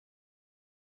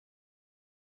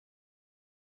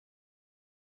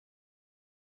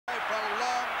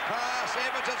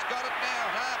Collins has got it now,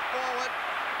 half forward.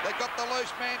 They've got the loose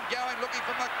man going, looking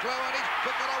for Maclure, and he's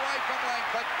took it away from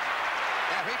Langford.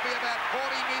 Now he'd be about 40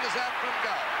 metres out from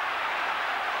goal.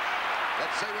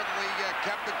 Let's see whether the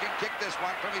captain can kick this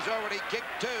one from. He's already kicked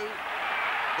two.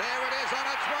 There it is on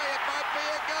its way. It might be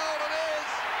a goal. It is.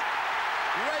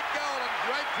 Great goal and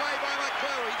great play by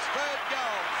Maclure. His third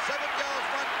goal. 7 goals,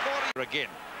 140.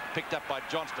 Again, picked up by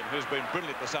Johnston, who's been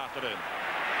brilliant this afternoon.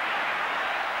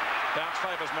 Bounce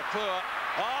favours Maclure.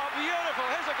 Oh, beautiful.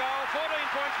 Here's a goal. 14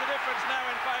 points the difference now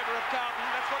in favour of Carlton.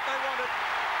 That's what they wanted.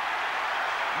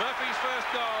 Murphy's first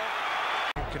goal.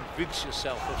 You convince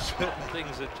yourself of certain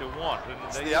things that you want. And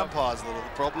it's the umpires that are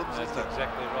the problems. That's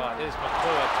exactly right. Here's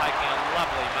Maclure taking a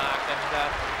lovely mark,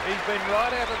 and he's been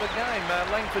right out of the game.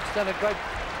 Langford's done a great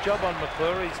job on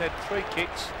Maclure. He's had 3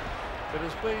 kicks, but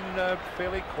has been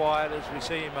fairly quiet as we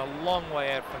see him a long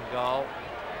way out from goal.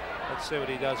 Let's see what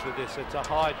he does with this. It's a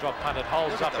high drop punt. It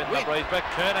holds up in the breeze, but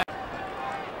Kerner.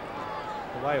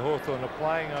 The way Hawthorn are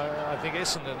playing, I think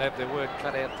Essendon have their work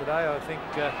cut out today. I think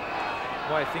the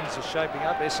way things are shaping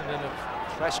up, Essendon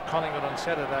have thrashed Collingwood on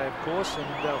Saturday, of course, and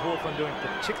Hawthorn doing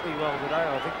particularly well today.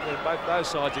 I think both those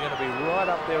sides are going to be right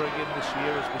up there again this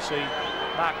year as we see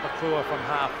Mark Maclure from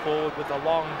half forward with a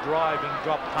long driving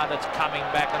drop punt. It's coming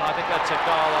back, and I think that's a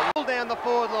goal. Down the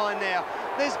forward line now.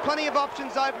 There's plenty of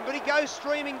options open, but he goes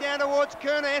streaming down towards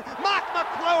Kernan. Mark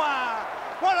Maclure!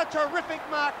 What a terrific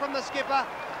mark from the skipper.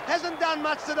 Hasn't done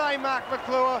much today, Mark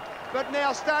Maclure, but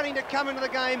now starting to come into the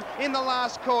game in the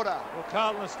last quarter. Well,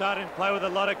 Carlton is starting to play with a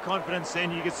lot of confidence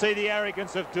then. You can see the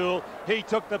arrogance of Doull. He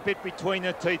took the bit between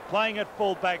the teeth. Playing at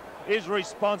fullback is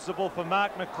responsible for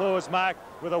Mark Maclure's mark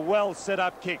with a well set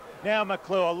up kick. Now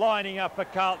Maclure lining up for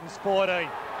Carlton's 14.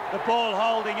 The ball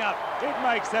holding up. It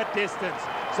makes that distance.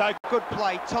 So good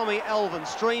play. Tommy Elvin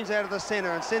streams out of the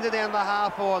centre and sends it down the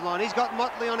half-forward line. He's got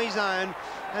Motley on his own,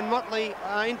 and Motley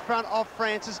in front of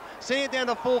Francis. Sending it down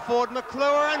to full forward.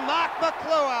 Maclure and Mark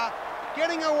Maclure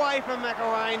getting away from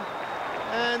McElwain.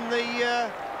 And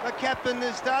the captain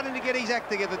is starting to get his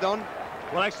act together, Don.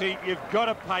 Well, actually, you've got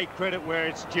to pay credit where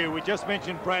it's due. We just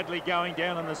mentioned Bradley going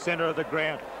down on the centre of the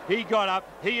ground. He got up,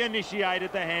 he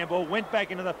initiated the handball, went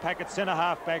back into the pack at centre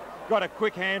half-back, got a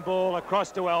quick handball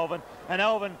across to Elvin, and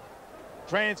Elvin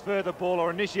transferred the ball or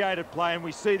initiated play, and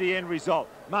we see the end result.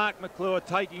 Mark Maclure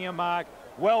taking a mark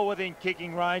well within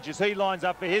kicking range as he lines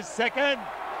up for his second.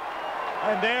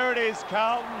 And there it is,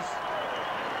 Carlton's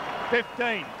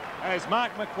 15, as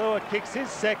Mark Maclure kicks his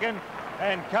second,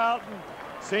 and Carlton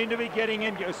seem to be getting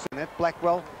into that.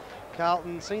 Blackwell,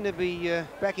 Carlton seem to be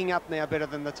backing up now better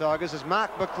than the Tigers as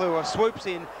Mark Maclure swoops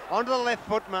in onto the left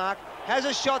foot mark, has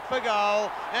a shot for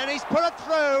goal, and he's put it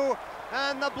through,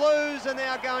 and the Blues are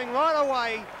now going right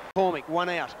away. McCormick, one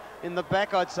out. In the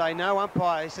back, I'd say no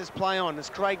umpire. He says play on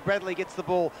as Craig Bradley gets the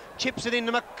ball, chips it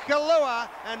into Maclure,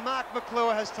 and Mark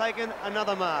Maclure has taken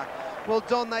another mark. Well,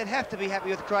 Don, they'd have to be happy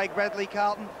with Craig Bradley,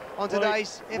 Carlton, on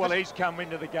today's effort. Well, he's come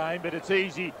into the game, but it's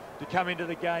easy to come into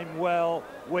the game well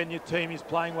when your team is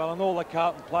playing well, and all the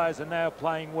Carlton players are now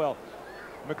playing well.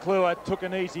 Maclure took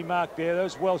an easy mark there. That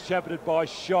was well shepherded by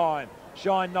Shine.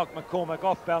 Shine knocked McCormick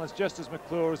off balance just as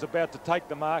Maclure is about to take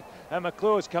the mark, and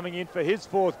Maclure is coming in for his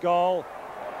 4th goal,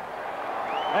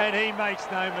 and he makes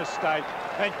no mistake.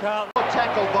 And Carlton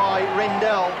tackle by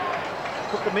Rendell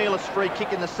took the Mealis free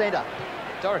kick in the centre.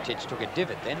 Dorotich took a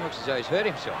divot then, looks as though he's hurt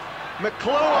himself.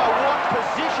 Maclure, what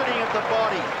positioning of the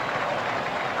body.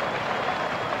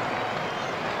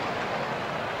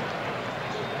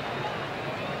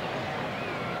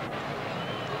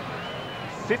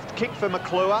 Fifth kick for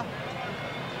Maclure.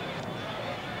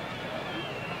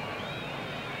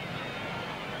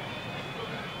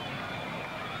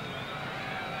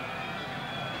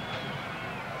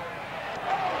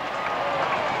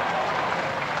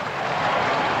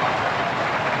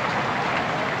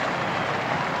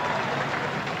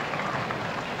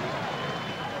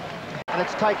 And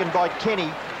it's taken by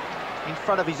Kenny in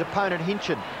front of his opponent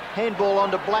Hinchin. Handball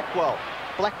onto Blackwell.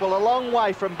 Blackwell a long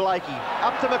way from Blakey.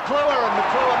 Up to Maclure, and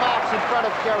Maclure marks in front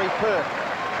of Gary Perth.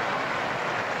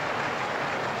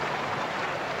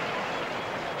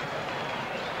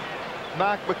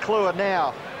 Mark Maclure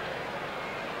now.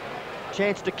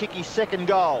 Chance to kick his 2nd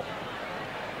goal.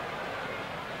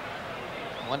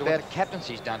 I wonder what the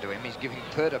captaincy's done to him. He's giving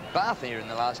Perth a bath here in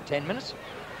the last 10 minutes.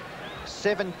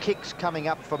 7 kicks coming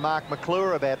up for Mark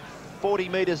Maclure, about 40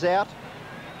 metres out,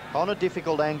 on a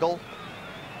difficult angle.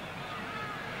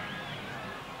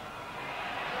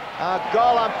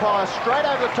 Goal umpire straight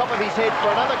over the top of his head for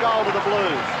another goal to the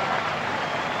Blues.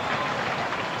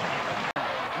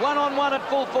 1-on-1 at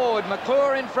full forward.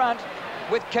 Maclure in front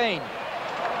with Keane.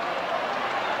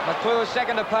 Maclure's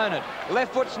second opponent.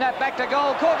 Left foot snap back to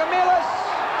goal. Corkamilis.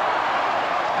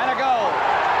 And a goal.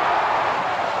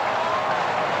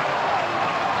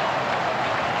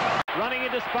 Running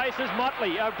into spaces,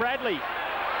 Bradley.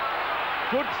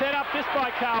 Good setup this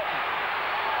by Carlton.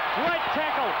 Great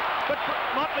tackle, but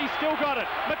Motley's still got it.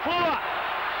 Maclure.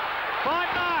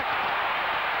 Fine mark.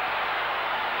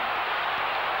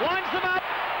 Winds them up.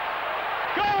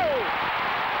 Goal!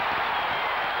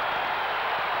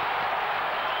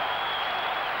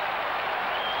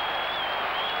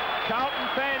 Carlton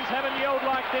fans haven't yelled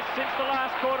like this since the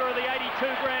last quarter of the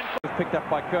 82 grand. Picked up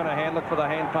by Kernahan, look for the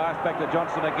hand pass, back to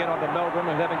Johnson again onto Meldrum,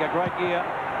 who's having a great year.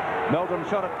 Meldrum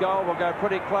shot at goal, will go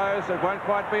pretty close, it won't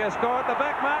quite be a score. At the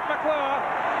back, Mark Maclure.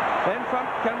 In front,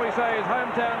 can we say, his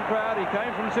hometown crowd. He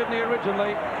came from Sydney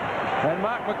originally. And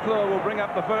Mark Maclure will bring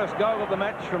up the first goal of the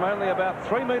match from only about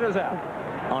 3 metres out.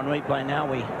 On replay now,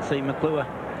 we see Maclure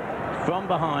from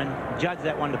behind judge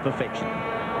that one to perfection.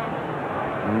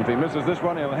 And if he misses this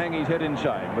one, he'll hang his head in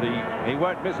shame, but he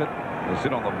won't miss it. He'll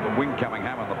sit on the wing coming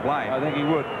home on the plane. I think he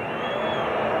would.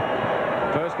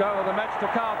 First goal of the match to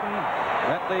Carlton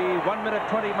at the 1 minute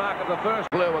 20 mark of the first.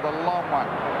 Blue with a long one,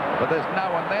 but there's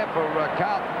no one there for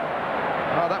Carlton.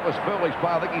 Oh, that was foolish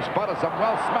play. I think he spotted some.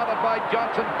 Well smothered by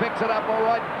Johnson. Picks it up all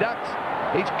right. Ducks.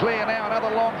 He's clear now.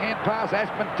 Another long hand pass.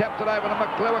 Ashman taps it over to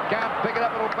Maclure. Can't pick it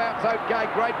up. It'll bounce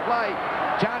okay. Great play.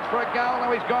 Chance for a goal.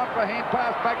 Now he's gone for a hand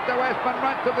pass back to Ashman.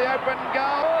 Runs to the open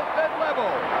goal. Dead level.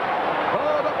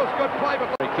 Oh, that was good play.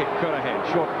 But Kick Kernahan.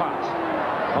 Short pass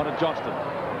onto Johnston.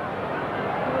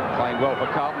 Playing well for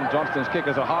Carlton. Johnston's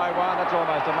kick is a high one. That's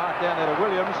almost a mark down there to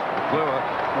Williams. Maclure.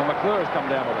 Well, Maclure's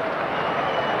come down with it.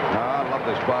 I love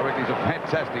this bloke. He's a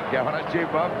fantastic goer, aren't you,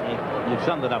 Bob? You've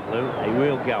summed it up, Lou. A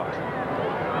real goer.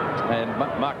 And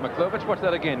Mark Maclure. Let's watch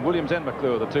that again. Williams and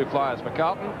Maclure, the two flyers for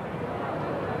Carlton.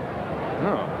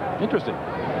 Oh, interesting.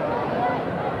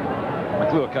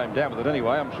 Maclure came down with it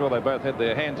anyway. I'm sure they both had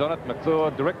their hands on it.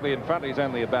 Maclure directly in front. He's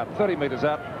only about 30 metres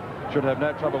out. Should have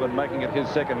no trouble in making it his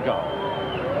second goal.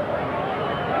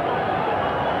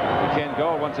 He can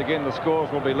goal. Once again, the scores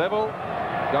will be level.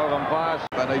 Goal umpires.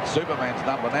 They need Superman's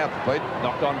number now, Pete.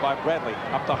 Knocked on by Bradley.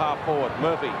 Up to half forward.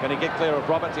 Murphy. Can he get clear of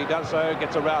Roberts? He does so.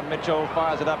 Gets around Mitchell.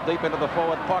 Fires it up deep into the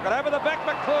forward pocket. Over the back,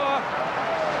 Maclure.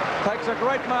 Takes a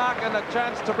great mark and a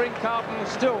chance to bring Carlton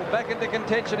still back into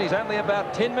contention. He's only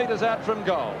about 10 metres out from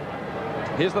goal.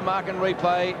 Here's the mark and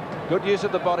replay. Good use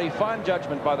of the body. Fine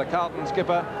judgment by the Carlton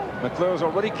skipper. Maclure's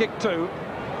already kicked two.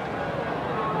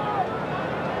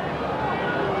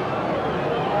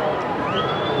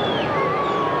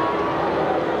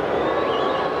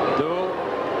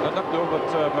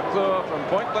 Maclure from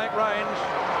point-blank range.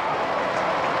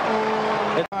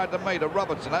 It's hard to meet.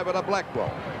 Robertson over to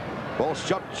Blackwell. Ball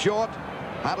shot short.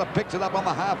 Hunter picks it up on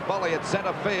the half volley at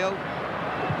centre field.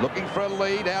 Looking for a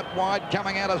lead out wide.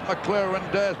 Coming out as Maclure and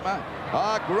Dersma.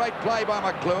 Ah, great play by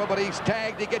Maclure, but he's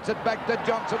tagged. He gets it back to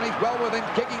Johnson. He's well within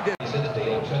kicking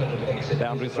distance.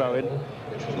 Boundary throw in.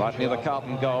 Right near the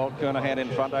Carlton goal. Kernahan in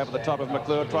front over the top of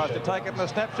Maclure. Tries to take it, and the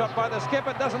snapshot by the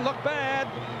skipper doesn't look bad.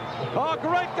 Oh,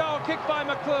 great goal kicked by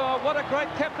Maclure. What a great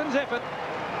captain's effort.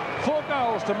 4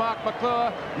 goals to Mark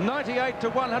Maclure. 98 to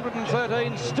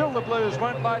 113. Still the Blues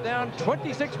won't lie down.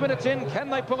 26 minutes in. Can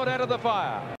they pull it out of the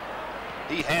fire?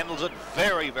 He handles it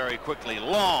very, very quickly.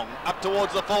 Long up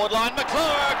towards the forward line.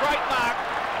 Maclure, great mark.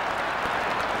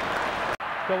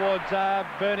 Towards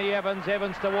Bernie Evans.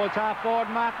 Evans towards half forward.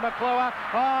 Mark Maclure.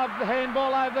 Oh,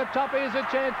 handball over the top. Here's a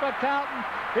chance for Carlton.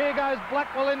 Here goes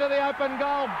Blackwell into the open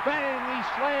goal. Bang! He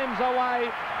slams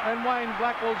away. And Wayne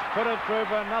Blackwell's put it through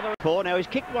for another. Now he's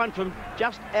kicked one from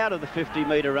just out of the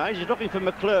 50-metre range. He's looking for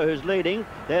Maclure, who's leading.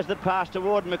 There's the pass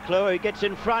toward Maclure. He gets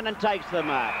in front and takes the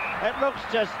mark. That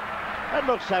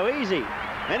looks so easy.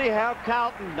 Anyhow,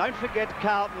 Carlton, don't forget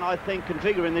Carlton, I think, can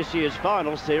figure in this year's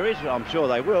final series. I'm sure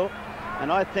they will.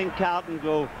 And I think Carlton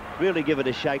will really give it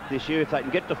a shake this year if they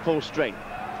can get to full strength.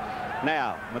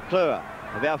 Now, Maclure,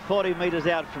 about 40 metres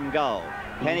out from goal.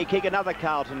 Can he kick another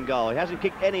Carlton goal? He hasn't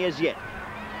kicked any as yet.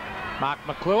 Mark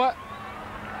Maclure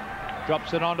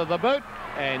drops it onto the boot,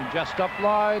 and just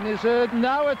offline is it?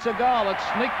 No, it's a goal. It's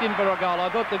sneaked in for a goal. I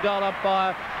thought the goal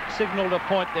umpire signalled a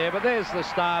point there, but there's the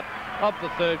start of the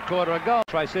third quarter. A goal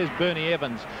race. There's Bernie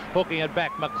Evans hooking it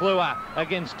back. Maclure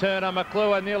against Turner.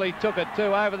 Maclure nearly took it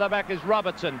too. Over the back is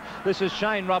Robertson. This is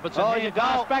Shane Robertson. Oh, Hand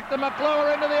pass back to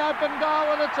Maclure into the open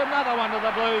goal, and it's another one to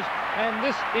the Blues. And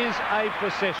this is a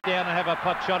procession down and have a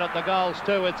pot shot at the goals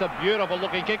too. It's a beautiful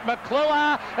looking kick.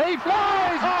 Maclure, he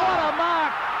flies. What a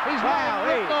mark! He's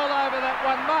ripped all over that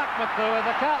one. Mark Maclure,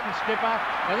 the Carlton skipper,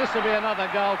 and this will be another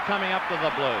goal coming up to the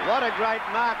Blues. What a great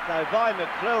mark though by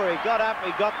Maclure. He got up,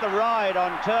 he got the ride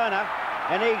on Turner,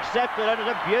 and he accepted it. It's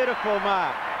a beautiful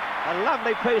mark. A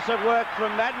lovely piece of work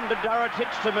from Madden to Dorotich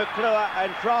to Maclure,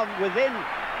 and from within,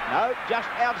 no, just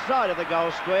outside of the goal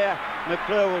square,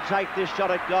 Maclure will take this shot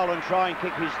at goal and try and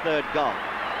kick his third goal.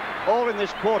 All in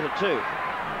this quarter too,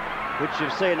 which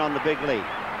you've seen on the big league.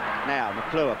 Now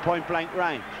Maclure, point-blank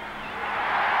range.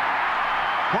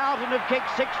 Carlton have kicked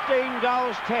 16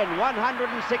 goals, 10,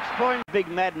 106 points. Big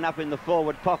Madden up in the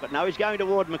forward pocket. Now he's going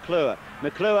toward Maclure.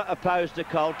 Maclure opposed to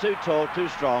Cole, too tall, too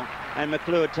strong, and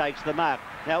Maclure takes the mark.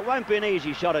 Now, it won't be an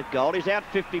easy shot at goal. He's out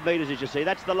 50 metres, as you see.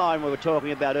 That's the line we were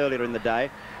talking about earlier in the day.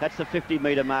 That's the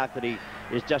 50-metre mark that he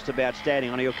is just about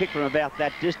standing on. He'll kick from about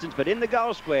that distance, but in the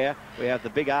goal square, we have the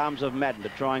big arms of Madden to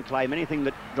try and claim anything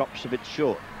that drops a bit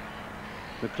short.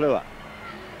 Maclure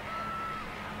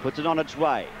puts it on its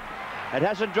way. It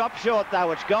hasn't dropped short,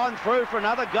 though. It's gone through for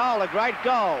another goal, a great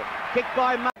goal. Kicked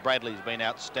by Bradley's been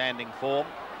outstanding form.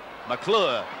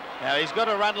 Maclure. Now, he's got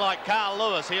to run like Carl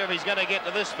Lewis here if he's going to get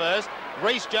to this first.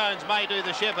 Rhys Jones may do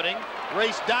the shepherding.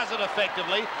 Rhys does it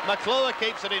effectively. Maclure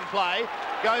keeps it in play.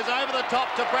 Goes over the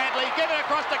top to Bradley. Give it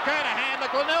across to Kernahan.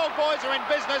 The Glenelg boys are in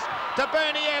business. To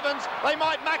Bernie Evans. They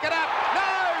might muck it up.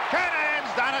 No! Kernahan's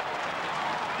done it.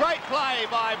 Great play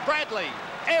by Bradley,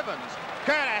 Evans,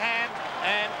 Kernahan,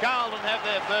 and Carlton have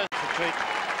their first retreat.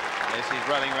 Yes, he's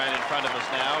running around in front of us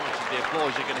now, which is the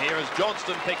applause you can hear as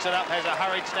Johnston picks it up, has a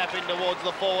hurried snap in towards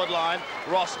the forward line.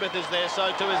 Ross Smith is there, so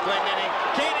too is Glendenning.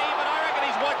 Kenny, but I reckon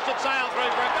he's watched it sail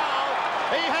through for a goal.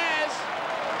 He has.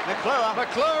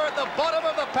 Maclure at the bottom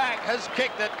of the pack has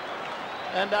kicked it,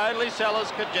 and only Sellers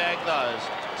could jag those.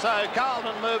 So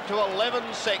Carlton moved to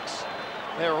 11-6.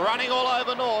 They're running all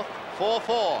over North,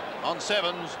 4-4 on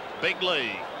Sevens Big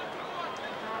League.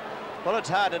 Well, it's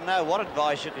hard to know what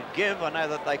advice you could give. I know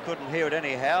that they couldn't hear it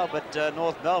anyhow, but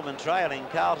North Melbourne trailing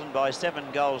Carlton by 7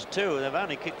 goals 2. They've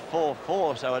only kicked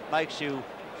 4-4, so it makes you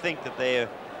think that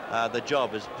the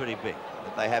job is pretty big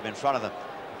that they have in front of them.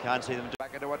 You can't see them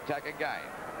back into attack again.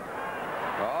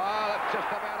 Oh, that's just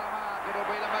about a mark. It'll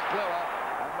be to Maclure,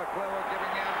 and Maclure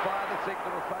giving the umpire the signal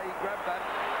to say he grabbed that.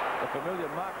 The familiar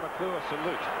Mark Maclure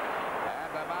salute.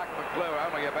 And Mark Maclure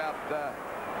only about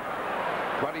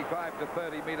 25 to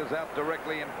 30 metres out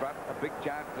directly in front. A big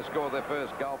chance to score their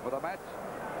first goal for the match.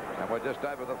 And we're just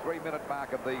over the 3-minute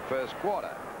mark of the first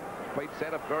quarter. Pete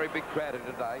said a very big crowd here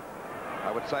today.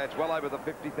 I would say it's well over the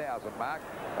 50,000 mark,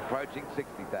 approaching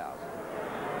 60,000.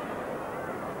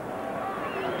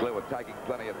 Maclure taking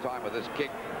plenty of time with this kick.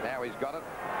 Now he's got it.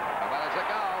 And that is a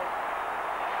goal.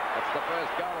 That's the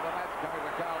first goal of the match coming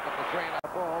to Carlton for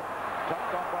 3.5 ball.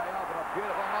 Topped on by Alvin. A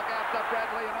beautiful knockout to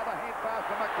Bradley. Another hand pass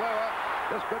to Maclure.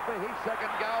 This could be his second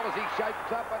goal as he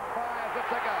shapes up and fires.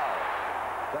 It's a goal.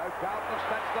 So Carlton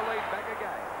snatched the lead back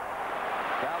again.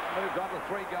 Carlton moves on to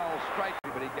 3 goals straight,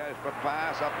 but he goes for a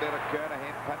pass up there to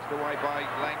Kernahan, punched away by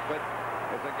Langford.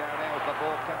 There's a go now as the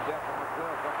ball comes out from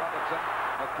Maclure from Robertson.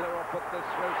 Maclure will put this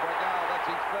through for a goal. That's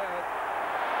his third.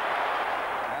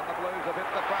 And the Blues have hit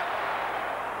the front.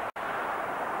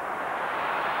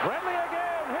 Bradley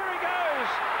again. Here he goes.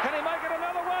 Can he make it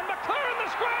another one? Maclure in the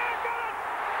square. Got it.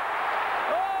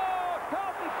 Oh,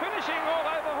 Carlton finishing all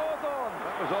over Hawthorn.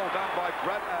 That was all done by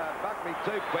Buckley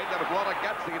too, Quinn. There was a lot of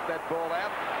guts to get that ball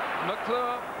out.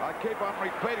 Maclure. I keep on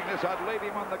repeating this. I'd leave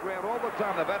him on the ground all the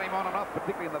time. They've had him on and off,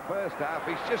 particularly in the first half.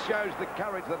 He just shows the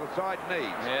courage that the side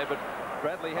needs. Yeah, but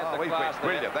Bradley had the class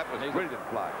there. Brilliant. That was brilliant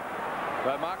play.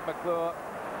 But Mark Maclure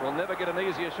will never get an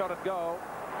easier shot at goal.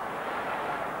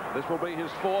 This will be his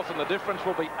 4th, and the difference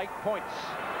will be 8 points.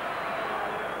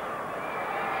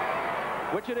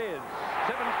 Which it is.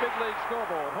 Sevens Big League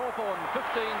scoreboard. Hawthorn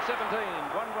 15-17,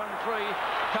 113.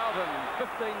 Carlton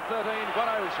 15-13,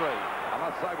 103. I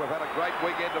must say we've had a great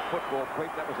weekend of football,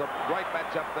 Pete. That was a great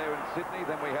match up there in Sydney.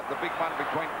 Then we had the big one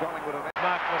between Collingwood and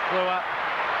Mark Maclure,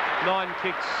 9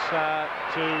 kicks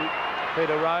to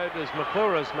Peter Road as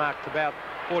Maclure has marked about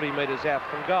 40 metres out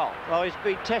from goal. Well, he's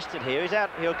been tested here. He's out.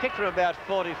 He'll kick from about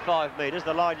 45 metres.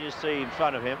 The line you see in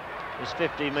front of him is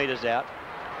 50 metres out.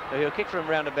 So he'll kick from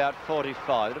around about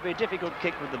 45. It'll be a difficult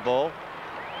kick with the ball.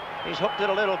 He's hooked it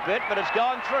a little bit, but it's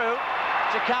gone through.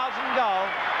 It's a Carlton goal.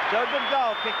 So a good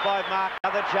goal kicked by Mark.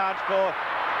 Another chance for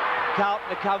Carlton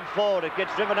to come forward. It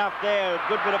gets driven up there. A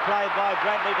good bit of play by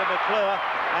Bradley to Maclure.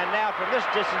 And now from this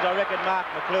distance, I reckon Mark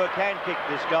Maclure can kick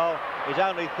this goal. He's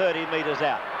only 30 metres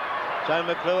out. So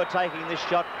Maclure taking this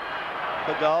shot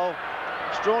for goal.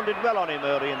 Strawn did well on him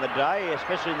early in the day,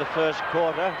 especially in the first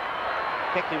quarter.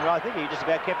 Kept him right. I think he just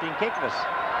about kept him kickless.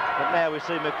 But now we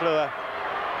see Maclure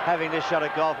having this shot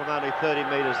at goal from only 30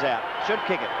 metres out. Should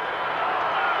kick it.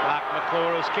 Mark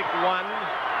Maclure has kicked 1.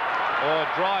 Oh,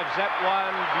 drives that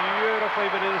one beautifully,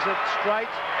 but is it straight?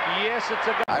 Yes, it's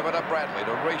a goal. Over to Bradley,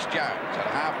 to Reece Jones at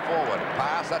half forward.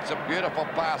 Pass, that's a beautiful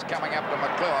pass coming up to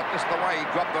Maclure. Just the way he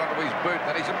dropped it onto his boot.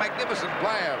 And he's a magnificent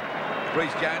player,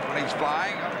 Reece Jones, when he's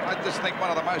flying. I just think one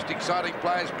of the most exciting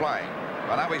players playing.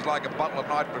 I know he's like a bottle of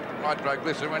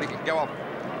nitroglycerin when he can go off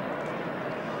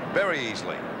very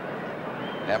easily.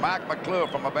 Now, Mark Maclure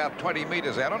from about 20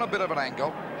 metres out on a bit of an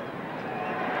angle.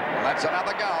 And that's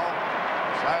another goal.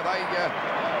 So they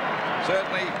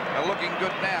certainly are looking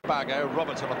good now. Bargo,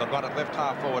 Robertson on the run at left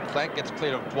half forward flank, gets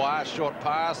clear of Dwyer, short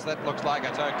pass, that looks like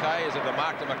it's okay. Is it a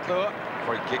mark to Maclure?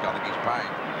 Free kick, I think he's paying.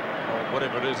 Well,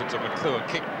 whatever it is, it's a Maclure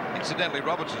kick. Incidentally,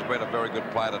 Robertson's been a very good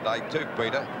player today too,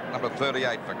 Peter. Number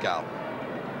 38 for Carlton.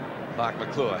 Mark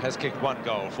Maclure has kicked one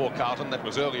goal for Carlton. That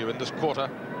was earlier in this quarter.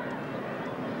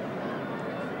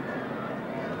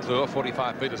 Maclure,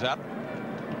 45 metres out.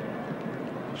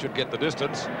 Should get the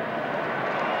distance.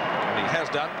 And he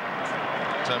has done.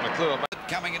 So Maclure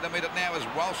coming into mid it now as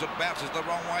Walsh. It bounces the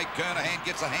wrong way. Kernahan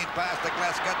gets a hand pass to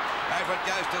Glasgow. Over it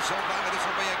goes to Silvana. This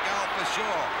will be a goal for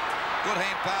sure. Good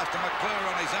hand pass to Maclure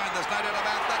on his own. There's no doubt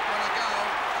about that one, a goal.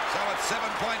 So it's 7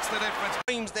 points the difference.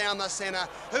 Teams down the centre.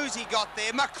 Who's he got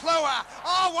there? Maclure.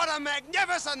 Oh, what a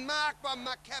magnificent mark from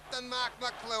Captain Mark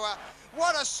Maclure.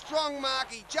 What a strong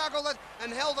mark. He juggled it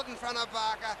and held it in front of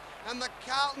Barker. And the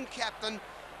Carlton captain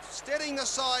steadying the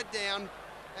side down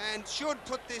and should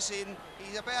put this in.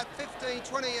 He's about 15,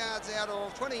 20 yards out or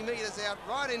 20 metres out,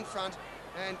 right in front.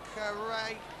 And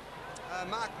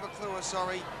Mark Maclure,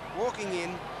 sorry, walking in,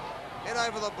 head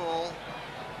over the ball.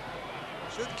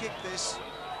 Should kick this.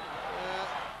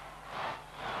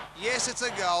 Yes, it's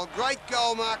a goal. Great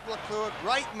goal, Mark Maclure.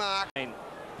 Great mark.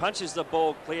 Punches the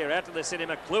ball clear out to the centre.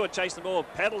 Maclure chased the ball,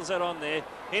 paddles it on there.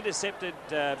 Intercepted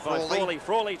by Frawley.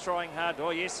 Frawley trying hard.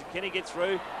 Oh, yes, can he get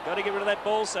through? Got to get rid of that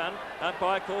ball, son.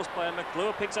 Umpire calls player.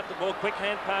 Maclure picks up the ball. Quick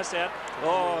hand pass out.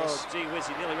 Oh, gee whiz,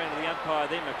 he nearly ran to the umpire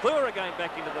there. Maclure again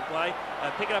back into the play.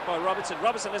 Pick it up by Robertson.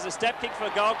 Robertson has a stab kick for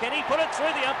a goal. Can he put it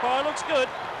through? The umpire looks good.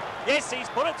 Yes, he's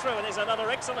put it through, and there's another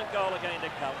excellent goal again to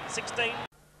Carlton. 16.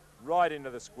 Right into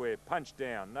the square, punch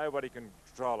down. Nobody can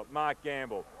control it. Mark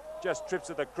Gamble just trips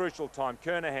at the crucial time.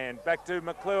 Kernahan back to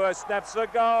Maclure, snaps for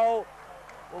goal.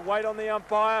 We'll wait on the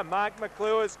umpire. Mark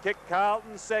Maclure's kick,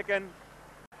 Carlton second.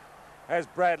 As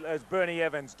Bernie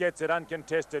Evans gets it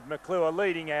uncontested. Maclure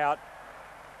leading out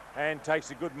and takes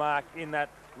a good mark in that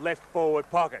left forward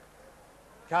pocket.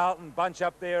 Carlton bunch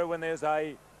up there when there's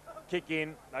a kick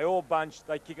in. They all bunch.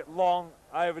 They kick it long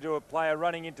over to a player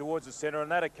running in towards the centre. On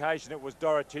that occasion, it was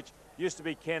Dorotich. Used to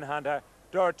be Ken Hunter.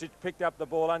 Dorotich picked up the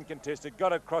ball uncontested,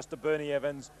 got across to Bernie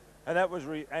Evans, and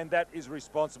that is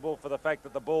responsible for the fact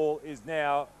that the ball is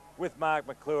now with Mark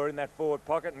Maclure in that forward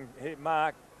pocket, and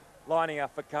Mark lining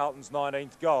up for Carlton's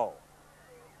 19th goal.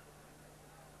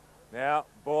 Now,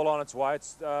 ball on its way.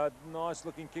 It's a nice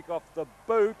looking kick off the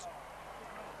boot.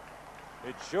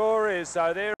 It sure is.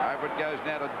 So there. Over it goes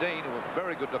now to Dean, who was a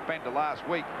very good defender last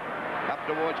week. Up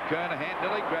towards Kernahan.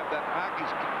 Nearly grabbed that mark.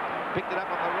 He's picked it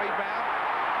up on the rebound.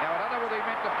 Now, I don't know whether he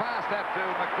meant to pass that to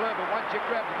Maclure, but once you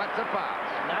grab him, that's a pass.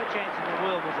 No chance in the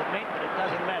world was it meant, but it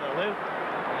doesn't matter, Lou.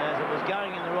 As it was going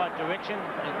in the right direction,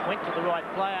 it went to the right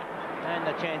player, and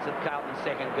the chance of Carlton's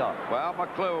second goal. Well,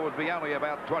 Maclure would be only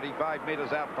about 25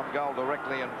 metres out from goal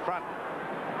directly in front.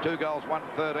 2 goals,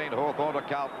 1-13. Hawthorn to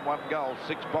Carlton, 1 goal,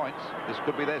 6 points. This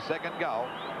could be their second goal.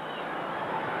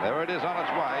 There it is on its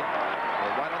way.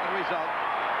 We'll wait on the result.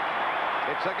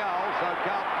 It's a goal, so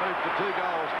Carlton moved to 2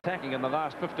 goals. Attacking in the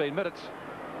last 15 minutes.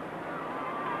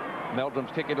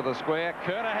 Meldrum's kick into the square.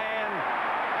 Kernahan,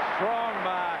 strong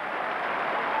mark.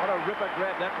 What a ripper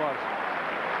grab that was.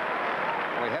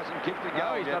 Well, he hasn't kicked a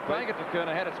goal yet. He's not playing it to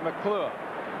Kernahan, it's Maclure.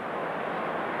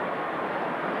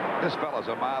 This fella's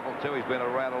a marvel too. He's been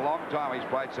around a long time. He's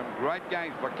played some great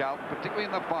games for Carlton, particularly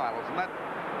in the finals, and that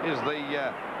is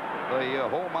the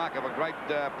hallmark of a great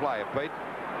player, Pete.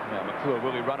 Now, Maclure,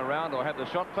 will he run around or have the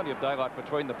shot? Plenty of daylight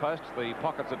between the posts. The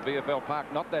pockets at VFL Park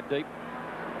not that deep.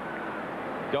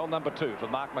 Goal number 2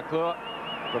 for Mark Maclure.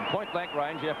 From point-blank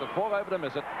range, you have to fall over to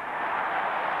miss it.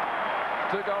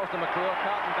 2 goals to Maclure.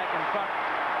 Carlton back in front.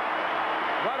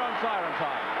 Right on siren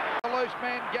time. A loose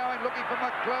man going, looking for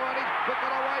Maclure, and he's took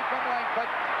it away from Langford.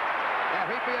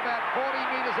 Now, he'd be about 40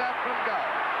 metres out from goal.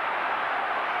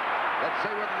 Let's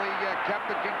see whether the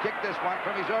captain can kick this one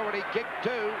from. He's already kicked 2.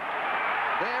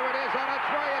 There it is on its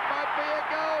way. It might be a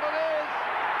goal. It is.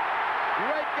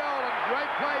 Great goal and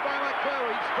great play by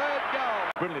Maclure. His 3rd goal.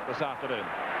 Brilliant this afternoon.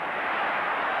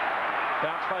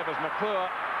 Bounce favours Maclure.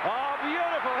 Oh,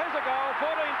 beautiful. Here's a goal.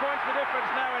 14 points the difference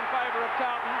now in favour of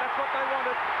Carlton. That's what they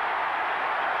wanted.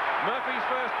 Murphy's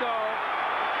first goal.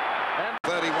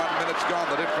 31 minutes gone.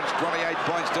 The difference 28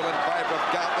 points still in favour of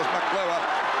Carlton. Maclure.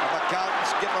 And the Carlton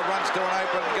skipper runs to an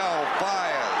open goal. 5.